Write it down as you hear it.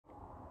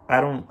I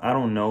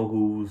don't know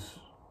who's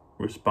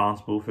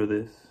responsible for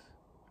this.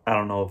 I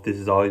don't know if this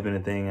has always been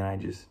a thing and I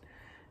just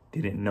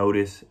didn't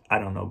notice. I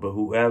don't know, but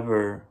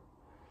whoever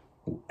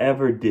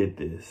did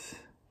this,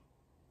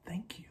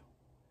 thank you.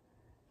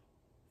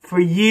 For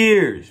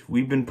years,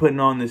 we've been putting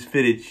on this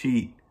fitted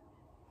sheet,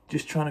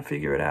 just trying to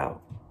figure it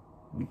out.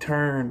 We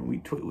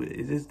turn,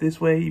 is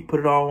this way? You put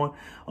it all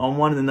on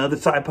one, and then the other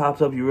side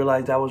pops up. You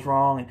realize that was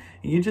wrong,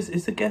 and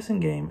it's a guessing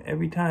game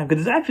every time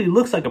because it actually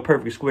looks like a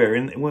perfect square.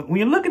 And when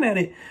you're looking at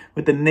it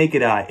with the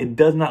naked eye, it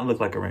does not look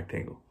like a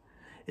rectangle.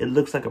 It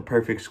looks like a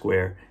perfect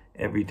square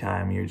every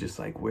time. You're just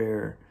like,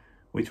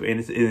 which way?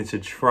 And it's a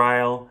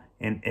trial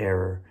and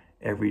error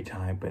every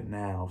time. But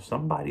now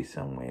somebody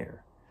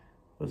somewhere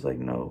was like,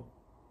 no,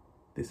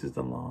 this is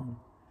the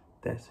long,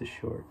 that's the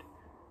short.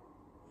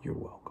 You're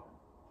welcome.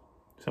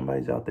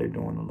 Somebody's out there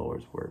doing the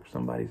Lord's work.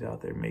 Somebody's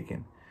out there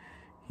making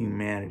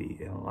humanity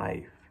and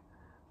life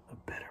a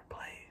better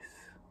place.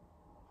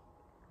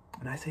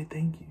 And I say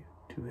thank you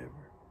to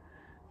whoever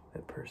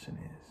that person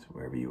is,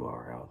 wherever you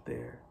are out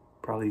there.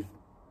 Probably,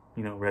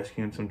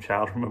 rescuing some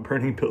child from a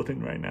burning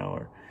building right now,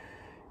 or,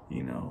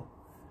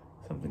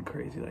 something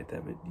crazy like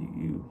that. But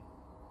you're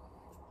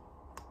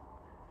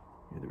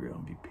the real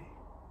MVP.